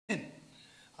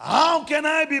How can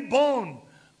I be born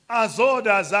as old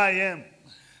as I am?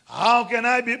 How can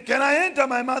I enter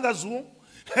my mother's womb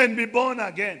and be born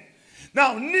again?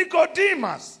 Now,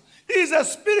 Nicodemus is a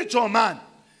spiritual man.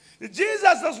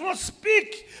 Jesus does not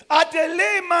speak at a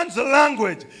layman's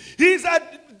language. He's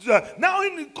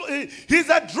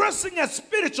addressing a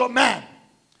spiritual man.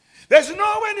 There's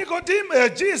no way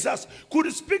Jesus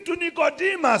could speak to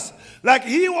Nicodemus like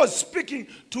he was speaking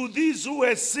to these who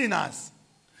were sinners.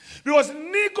 Because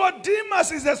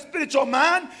Nicodemus is a spiritual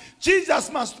man,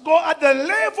 Jesus must go at the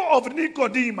level of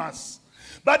Nicodemus.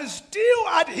 But still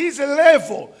at his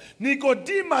level,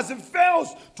 Nicodemus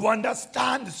fails to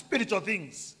understand spiritual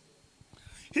things.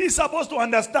 He's supposed to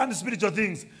understand spiritual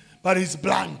things, but he's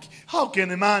blank. How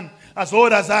can a man as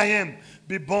old as I am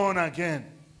be born again?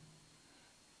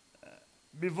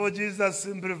 Before Jesus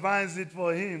simplifies it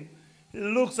for him, he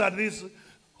looks at this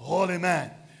holy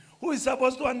man who is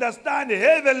supposed to understand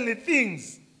heavenly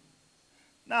things.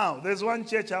 Now, there's one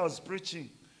church I was preaching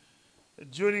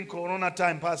during Corona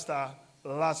time, Pastor,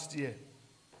 last year.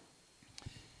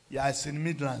 Yeah, it's in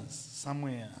Midlands,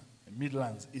 somewhere,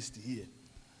 Midlands, East here.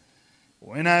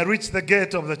 When I reached the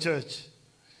gate of the church,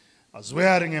 I was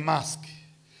wearing a mask.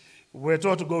 We were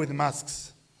taught to go with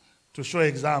masks to show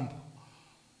example.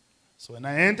 So when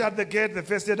I entered the gate, the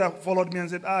first leader followed me and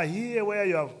said, here where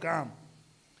you have come,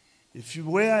 if you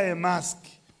wear a mask,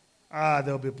 there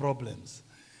will be problems.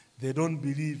 They don't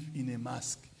believe in a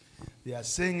mask. They are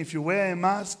saying if you wear a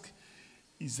mask,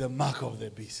 it's a mark of the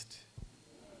beast.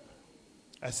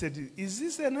 I said, is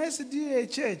this an SDA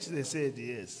church? They said,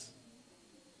 yes.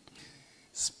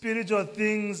 Spiritual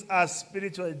things are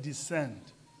spiritual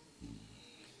descent.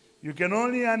 You can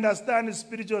only understand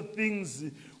spiritual things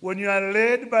when you are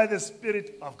led by the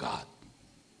Spirit of God.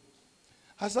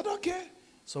 I said, okay.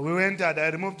 So we went out. I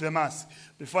removed the mask.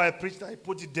 Before I preached, I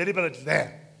put it deliberately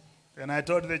there. And I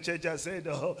told the church, I said,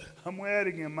 I'm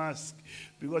wearing a mask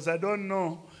because I don't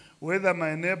know whether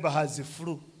my neighbor has the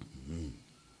flu.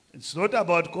 It's not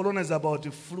about corona, it's about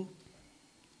the flu.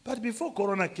 But before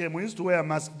corona came, we used to wear a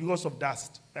mask because of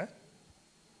dust.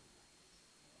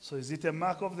 So is it a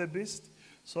mark of the beast?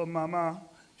 So, Mama,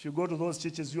 if you go to those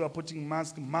churches, you are putting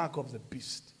mark of the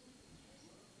beast.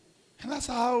 And that's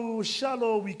how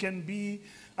shallow we can be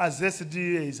as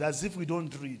SDAs, as if we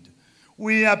don't read.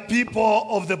 We are people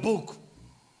of the book.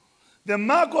 The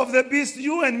mark of the beast,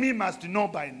 you and me must know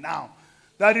by now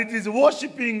that it is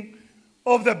worshiping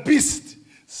of the beast,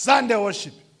 Sunday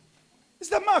worship. It's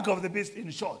the mark of the beast in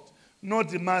short, not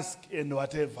the mask and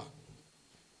whatever.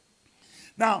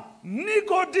 Now,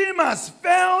 Nicodemus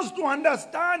fails to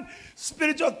understand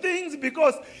spiritual things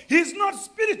because he's not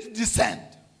spirit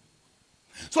descent.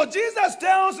 So Jesus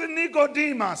tells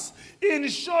Nicodemus in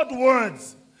short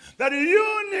words that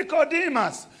you,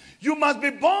 Nicodemus, you must be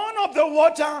born of the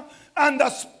water and the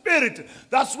Spirit.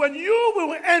 That's when you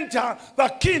will enter the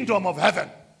kingdom of heaven.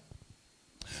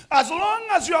 As long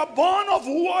as you are born of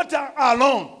water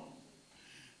alone,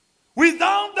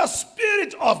 without the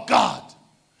Spirit of God,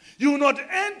 you will not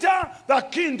enter the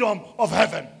kingdom of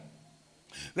heaven.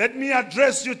 Let me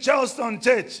address you, Charleston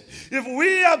Church. If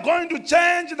we are going to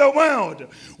change the world,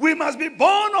 we must be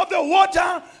born of the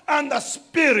water and the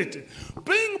Spirit.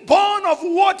 Being born of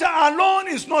water alone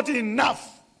is not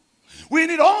enough. We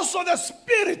need also the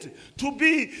Spirit to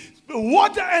be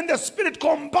water and the Spirit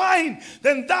combined.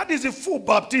 Then that is a full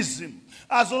baptism.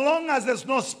 As long as there's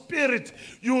no Spirit,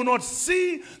 you will not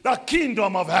see the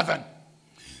kingdom of heaven.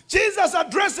 Jesus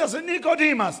addresses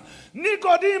Nicodemus.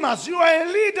 Nicodemus, you are a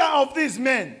leader of these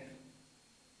men,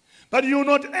 but you will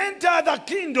not enter the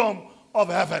kingdom of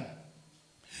heaven.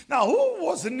 Now, who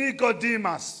was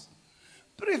Nicodemus?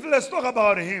 Briefly, let's talk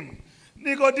about him.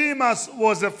 Nicodemus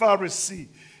was a Pharisee,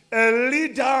 a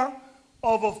leader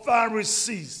of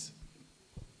Pharisees.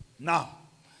 Now,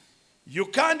 you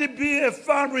can't be a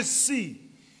Pharisee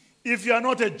if you are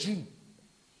not a Jew.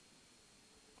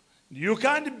 You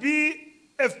can't be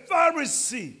a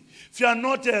Pharisee if you are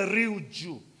not a real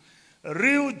Jew.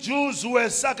 Real Jews were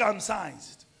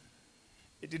circumcised.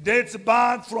 It dates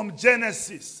back from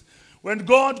Genesis, when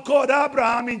God called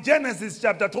Abraham in Genesis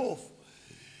chapter 12.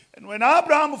 And when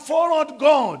Abraham followed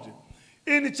God,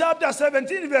 in chapter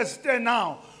 17 verse 10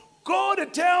 now,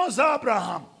 God tells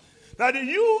Abraham that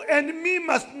you and me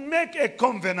must make a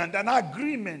covenant, an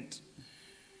agreement.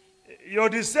 Your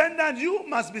descendants, you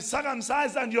must be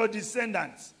circumcised, and your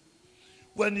descendants.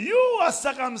 When you are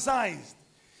circumcised,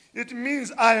 it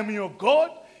means I am your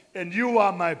God and you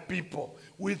are my people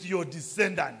with your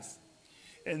descendants.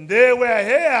 And they were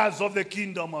heirs of the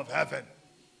kingdom of heaven.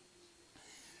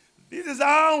 This is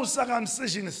how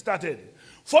circumcision started.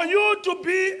 For you to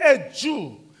be a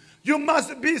Jew, You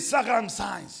must be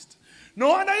circumcised. No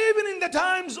wonder even in the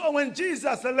times when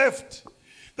Jesus left,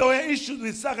 there were issues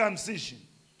with circumcision.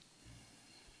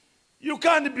 You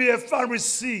can't be a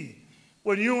Pharisee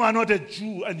when you are not a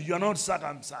Jew and you are not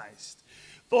circumcised.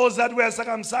 Those that were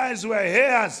circumcised were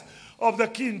heirs of the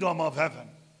kingdom of heaven.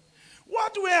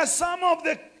 What were some of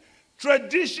the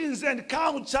traditions and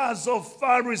cultures of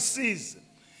Pharisees?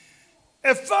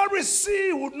 A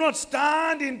Pharisee would not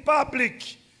stand in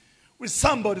public with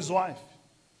somebody's wife,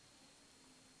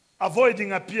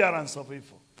 avoiding appearance of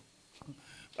evil.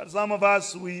 But some of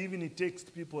us, we even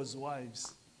text people's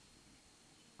wives.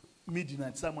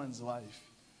 Midnight, someone's wife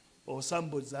or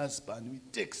somebody's husband, we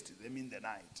text them in the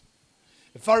night.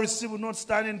 A Pharisee would not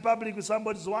stand in public with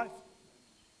somebody's wife.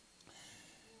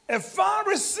 A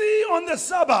Pharisee on the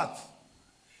Sabbath,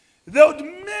 they would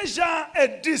measure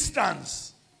a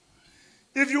distance.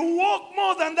 If you walk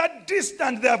more than that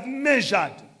distance they have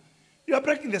measured, you are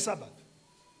breaking the Sabbath.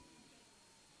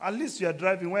 At least you are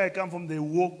driving. Where I come from, they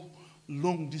walk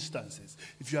long distances.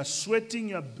 If you are sweating,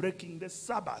 you are breaking the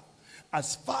Sabbath.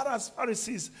 As far as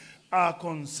Pharisees are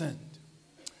concerned.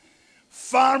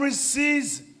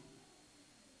 Pharisees,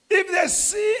 if they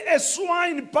see a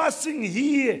swine passing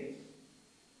here,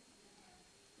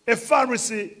 a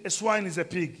Pharisee, a swine is a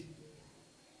pig.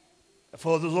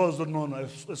 For those who don't know,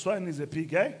 a swine is a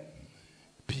pig, eh?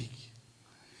 Pig.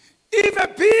 If a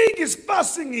pig is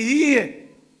passing here,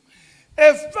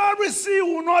 a Pharisee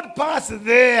will not pass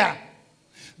there.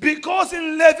 Because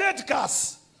in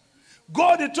Leviticus,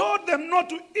 God told them not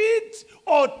to eat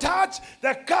or touch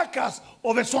the carcass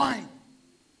of a swine.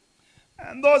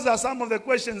 And those are some of the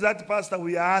questions that, Pastor,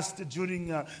 we asked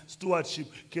during stewardship.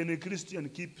 Can a Christian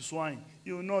keep swine?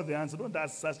 You know the answer. Don't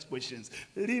ask such questions.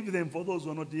 Leave them for those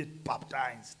who are not yet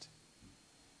baptized.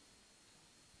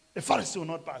 A Pharisee will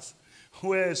not pass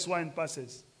where a swine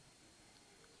passes.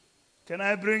 Can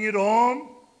I bring it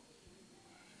home?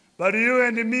 But you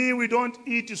and me, we don't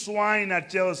eat swine at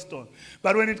Charleston.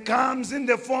 But when it comes in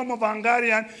the form of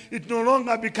Hungarian, it no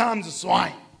longer becomes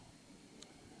swine.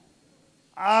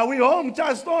 Are we home,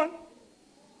 Charleston?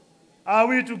 Are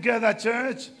we together,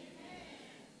 church?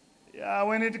 Yeah,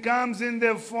 when it comes in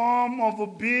the form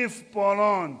of beef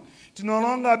polon, it no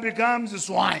longer becomes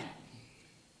swine.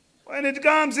 When it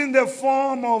comes in the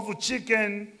form of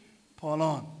chicken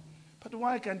polon. But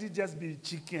why can't it just be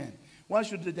chicken? Why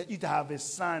should it have a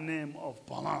surname of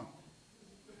polon?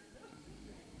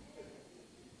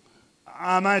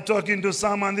 Am I talking to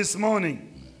someone this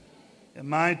morning?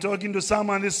 Am I talking to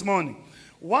someone this morning?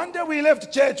 One day we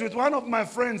left church with one of my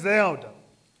friends, the elder.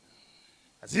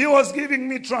 As he was giving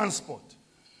me transport,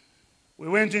 we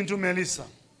went into Melissa.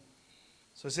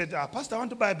 So he said, Pastor, I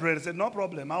want to buy bread. I said, no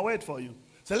problem, I'll wait for you.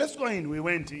 So let's go in. We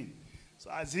went in.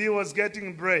 So as he was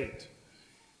getting bread, he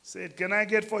said, can I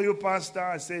get for you, Pastor?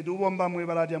 I said,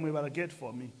 get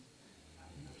for me.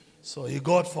 So he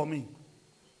got for me.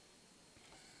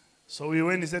 So we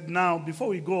went. He said, now, before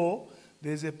we go,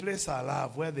 there's a place I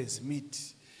love where there's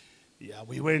meat. Yeah,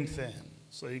 we went there.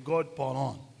 So he got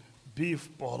polon, beef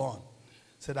polon.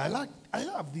 Said, I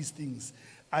love these things.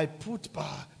 I put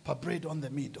per bread on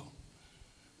the middle.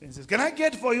 Then he says, can I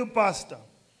get for you, Pastor?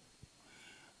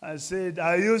 I said,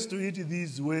 I used to eat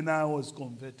these when I was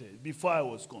converted, before I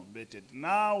was converted.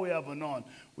 Now we have known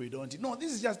we don't eat. No,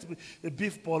 this is just a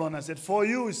beef polon. I said, for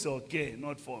you it's okay,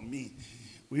 not for me.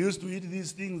 We used to eat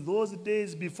these things those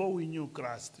days before we knew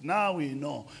Christ. Now we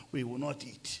know we will not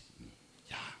eat.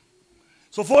 Yeah.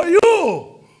 So for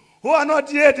you who are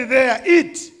not yet there,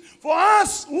 eat. For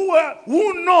us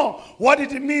who know what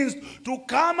it means to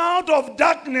come out of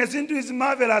darkness into his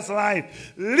marvelous light,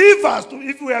 leave us.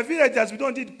 If we are villagers, we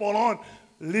don't eat polon.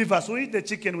 Leave us. We eat the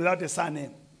chicken without a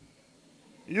surname.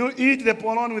 You eat the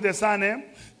polon with a surname.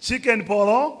 Chicken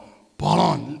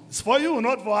polon. It's for you,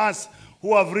 not for us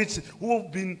who have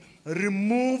been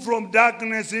removed from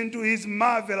darkness into his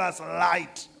marvelous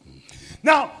light.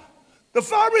 Now, the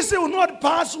Pharisee will not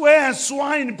pass where a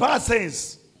swine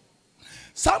passes.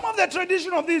 Some of the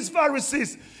tradition of these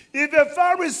Pharisees, if a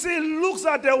Pharisee looks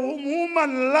at a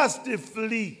woman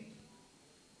lustfully,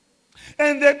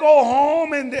 and they go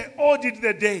home and they audit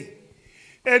the day,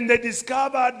 and they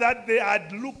discovered that they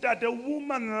had looked at a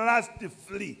woman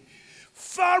lustfully,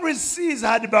 Pharisees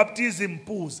had baptism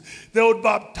pools. They would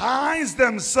baptize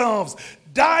themselves,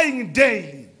 dying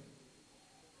daily.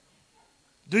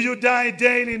 Do you die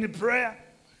daily in prayer?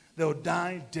 They would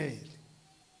die daily.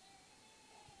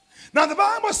 Now the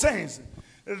Bible says,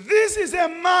 this is a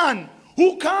man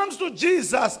who comes to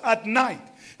Jesus at night.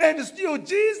 And still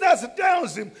Jesus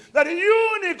tells him that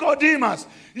you, Nicodemus,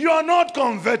 you are not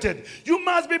converted. You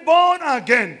must be born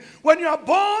again. When you are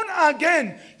born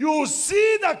again, you will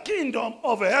see the kingdom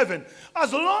of heaven.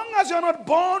 As long as you are not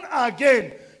born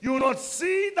again, you will not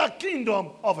see the kingdom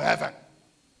of heaven.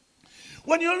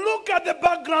 When you look at the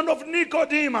background of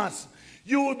Nicodemus,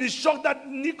 you will be shocked that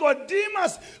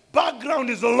Nicodemus' background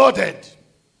is loaded.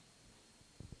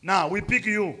 Now, we pick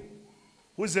you,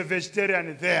 who's a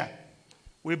vegetarian there.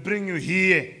 We bring you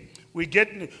here. We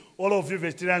get all of you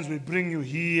vegetarians, we bring you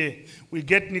here. We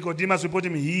get Nicodemus, we put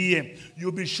him here.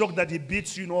 You'll be shocked that he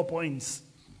beats you no points.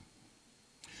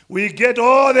 We get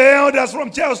all the elders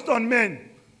from Charleston, men.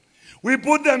 We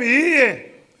put them here.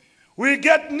 We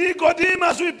get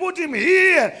Nicodemus, we put him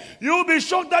here. You'll be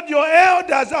shocked that your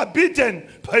elders are beaten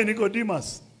by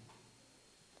Nicodemus.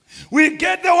 We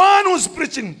get the one who's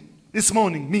preaching this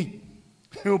morning, me.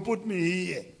 You put me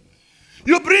here.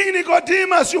 You bring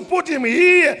Nicodemus, you put him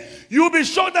here. You'll be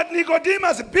shocked that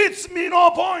Nicodemus beats me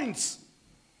no points.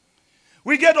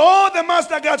 We get all the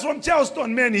master guards from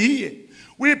Charleston men here.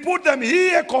 We put them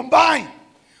here combined.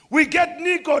 We get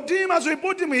Nicodemus, we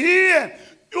put him here.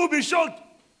 You'll be shocked.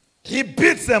 He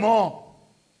beats them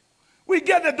all. We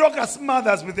get the Dorcas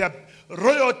mothers with their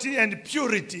royalty and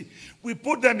purity. We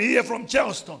put them here from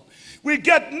Charleston. We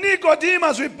get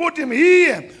Nicodemus, we put him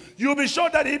here. You'll be sure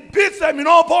that he beats them in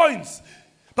all points.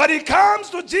 But he comes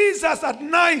to Jesus at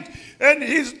night and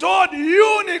he's told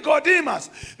you, Nicodemus,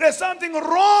 there's something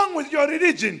wrong with your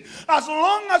religion. As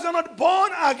long as you're not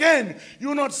born again, you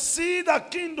will not see the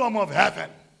kingdom of heaven.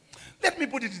 Let me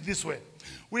put it this way.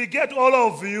 We get all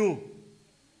of you,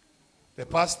 the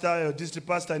pastor, your district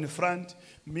pastor in front,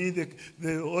 me,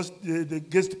 the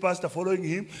guest pastor following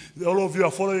him, all of you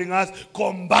are following us,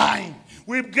 combined.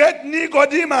 We get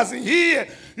Nicodemus here.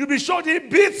 You'll be sure he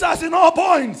beats us in all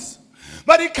points.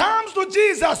 But he comes to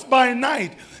Jesus by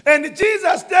night. And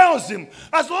Jesus tells him,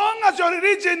 as long as your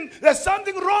religion, there's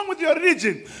something wrong with your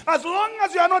religion. As long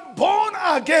as you are not born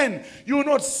again, you will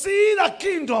not see the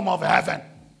kingdom of heaven.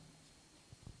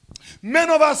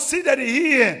 Many of us seated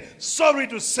here, sorry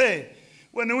to say,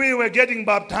 when we were getting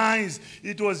baptized,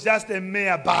 it was just a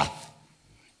mere bath.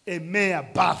 A mere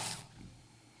bath.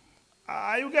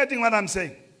 Are you getting what I'm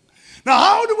saying? Now,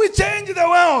 how do we change the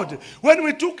world when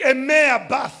we took a mere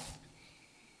bath?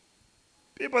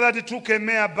 People that took a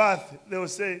mere bath, they will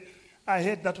say, I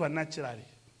hate that one naturally.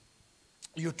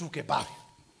 You took a bath.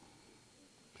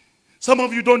 Some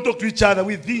of you don't talk to each other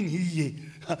within here.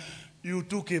 You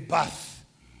took a bath.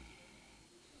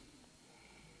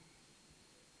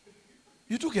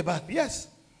 You took a bath, yes.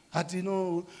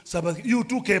 Sabbath, you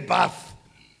took a bath.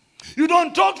 You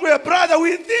don't talk to a brother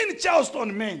within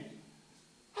Charleston, men.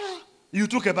 You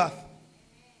took a bath.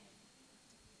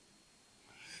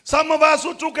 Some of us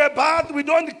who took a bath, we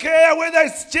don't care whether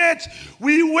it's church.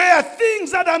 We wear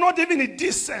things that are not even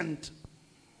decent.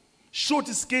 Short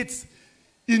skirts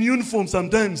in uniform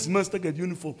sometimes, master get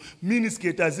uniform. Mini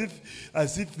skirt as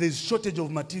if there's shortage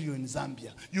of material in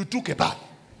Zambia. You took a bath.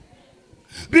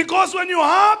 Because when you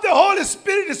have the Holy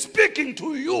Spirit speaking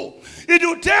to you, it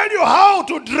will tell you how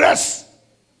to dress.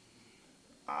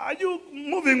 Are you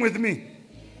moving with me?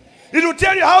 It will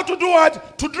tell you how to do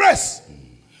what? To dress.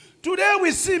 Today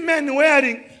we see men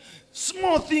wearing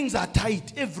small things are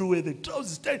tight everywhere. The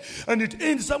trousers tight, and it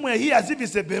ends somewhere here as if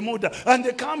it's a Bermuda. And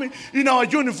they come in our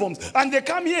uniforms, and they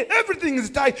come here. Everything is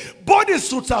tight. Body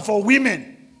suits are for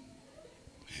women.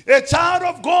 A child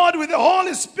of God with the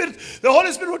Holy Spirit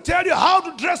will tell you how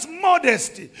to dress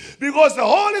modesty, because the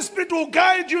Holy Spirit will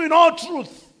guide you in all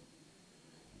truth.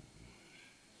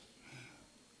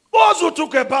 Those who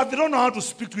took a bath, they don't know how to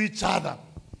speak to each other.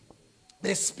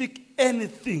 They speak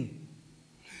anything.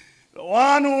 The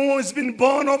one who has been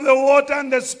born of the water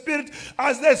and the Spirit,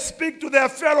 as they speak to their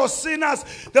fellow sinners,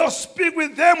 they'll speak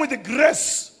with them with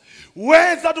grace.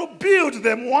 Words that will build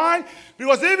them. Why?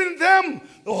 Because even them,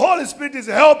 the Holy Spirit is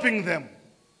helping them.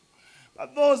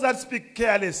 But those that speak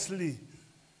carelessly,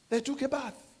 they took a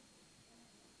bath.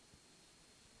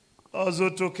 Those who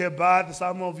took a bath,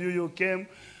 some of you came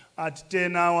at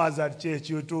 10 hours at church,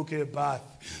 you took a bath.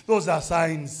 Those are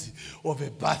signs of a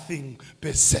bathing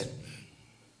person.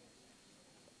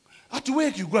 At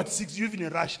work, you go at 6, you even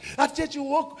rush. At church, you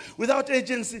walk without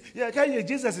agency.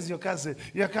 Jesus is your cousin.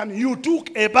 You're coming. You took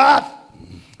a bath.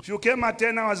 If you came at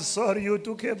 10 hours, sorry, you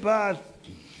took a bath.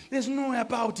 There's no way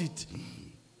about it.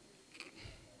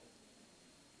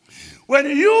 When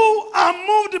you are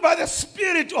moved by the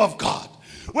Spirit of God,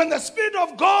 when the Spirit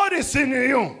of God is in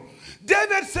you,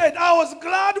 David said, I was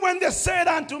glad when they said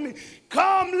unto me,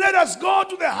 come, let us go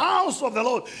to the house of the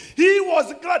Lord. He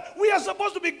was glad. We are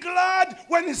supposed to be glad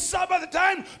when it's Sabbath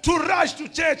time to rush to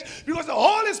church, because the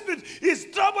Holy Spirit is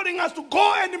troubling us to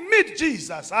go and meet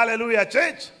Jesus. Hallelujah,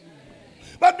 church.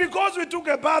 But because we took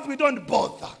a bath, we don't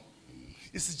bother.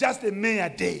 It's just a mere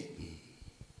day.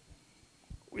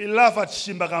 We laugh at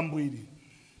Shimbakambwidi.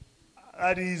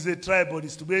 That is a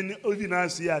tribalist. When even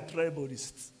us here are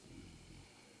tribalists.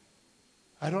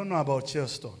 I don't know about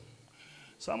Chelston.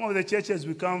 Some of the churches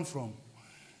we come from,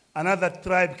 another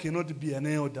tribe cannot be an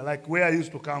elder, like where I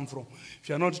used to come from. If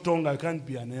you're not Tonga, you can't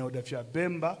be an elder. If you're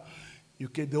Bemba,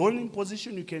 the only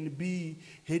position you can be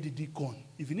head deacon,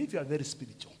 even if you are very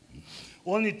spiritual.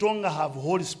 Only Tonga have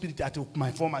Holy Spirit at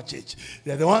my former church.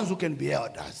 They're the ones who can be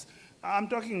elders. I'm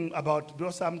talking about,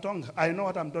 because I'm Tonga, I know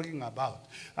what I'm talking about.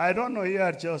 I don't know here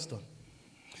at Chelston.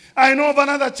 I know of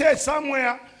another church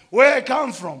somewhere where I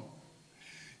come from.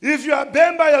 If you are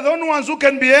Bemba, you're the only ones who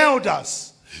can be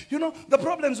elders. You know, the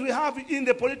problems we have in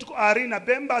the political arena,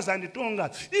 Bembas and the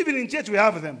Tongas, even in church we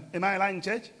have them. Am I lying,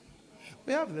 church?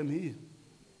 We have them here.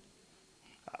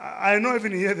 I know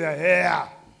even here they are here.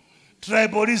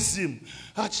 Tribalism.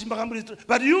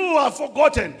 But you are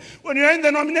forgotten. When you are in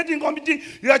the nominating committee,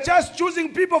 you are just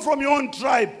choosing people from your own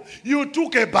tribe. You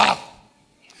took a bath.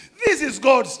 This is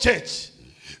God's church.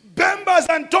 Bembas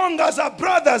and Tongas are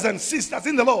brothers and sisters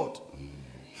in the Lord.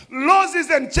 Losses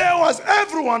and Chewas,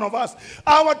 every one of us.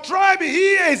 Our tribe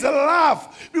here is a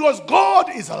love, because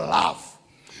God is a love.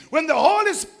 When the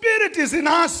Holy Spirit is in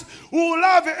us, we will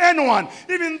love anyone,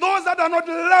 even those that are not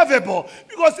lovable,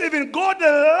 because even God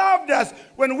loved us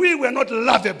when we were not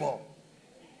lovable.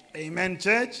 Amen,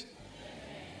 church?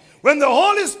 When the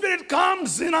Holy Spirit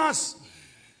comes in us,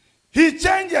 He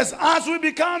changes us, we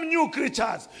become new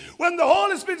creatures. When the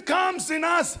Holy Spirit comes in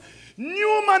us,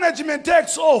 new management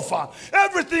takes over.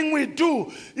 Everything we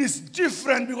do is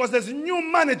different because there's new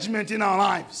management in our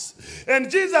lives. And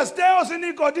Jesus tells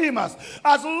Nicodemus,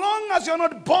 as long as you're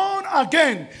not born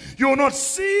again, you will not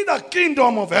see the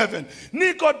kingdom of heaven.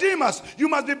 Nicodemus, you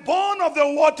must be born of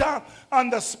the water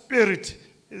and the Spirit.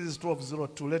 This is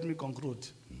 12:02. Let me conclude.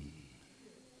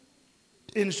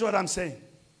 In short, I'm saying,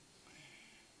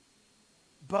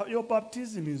 but your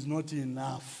baptism is not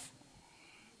enough.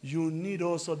 You need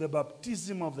also the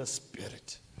baptism of the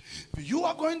Spirit. If you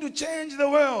are going to change the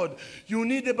world, you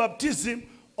need the baptism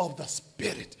of the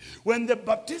Spirit. When the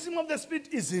baptism of the Spirit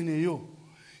is in you,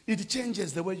 it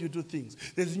changes the way you do things.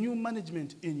 There's new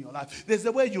management in your life. There's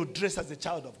the way you dress as a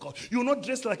child of God. You will not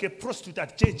dress like a prostitute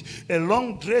at church, a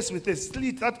long dress with a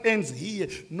slit that ends here.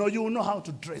 No, you will know how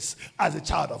to dress as a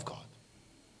child of God.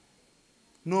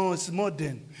 No, it's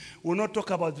modern. We'll not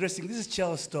talk about dressing. This is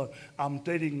Charleston. I'm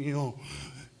telling you.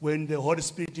 When the Holy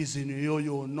Spirit is in you,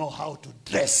 you will know how to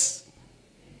dress.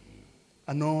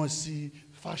 I know, see,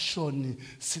 fashion,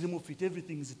 slim fit,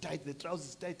 everything is tight, the trousers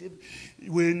is tight.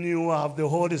 When you have the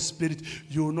Holy Spirit,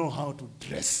 you know how to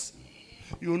dress.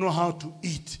 You know how to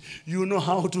eat. You know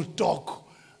how to talk.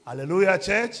 Hallelujah,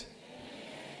 church.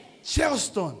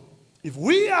 Charleston, if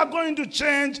we are going to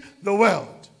change the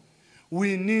world,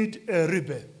 we need a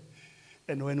rebirth.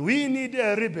 And when we need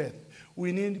a rebirth,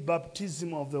 we need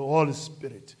baptism of the Holy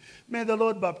Spirit. May the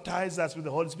Lord baptize us with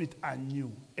the Holy Spirit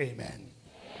anew. Amen.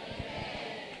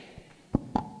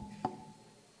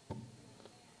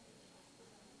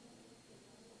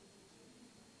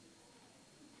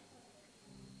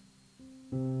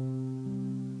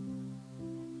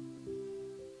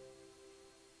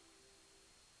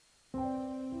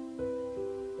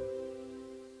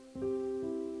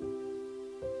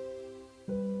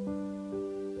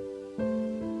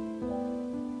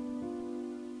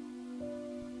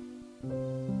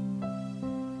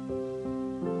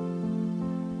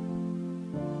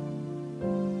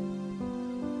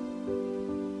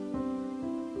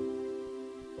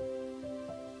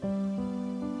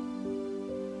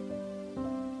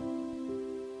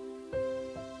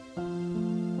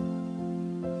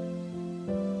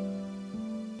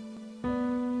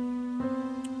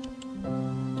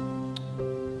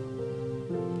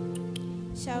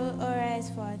 Shall we all rise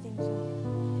for our theme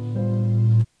song?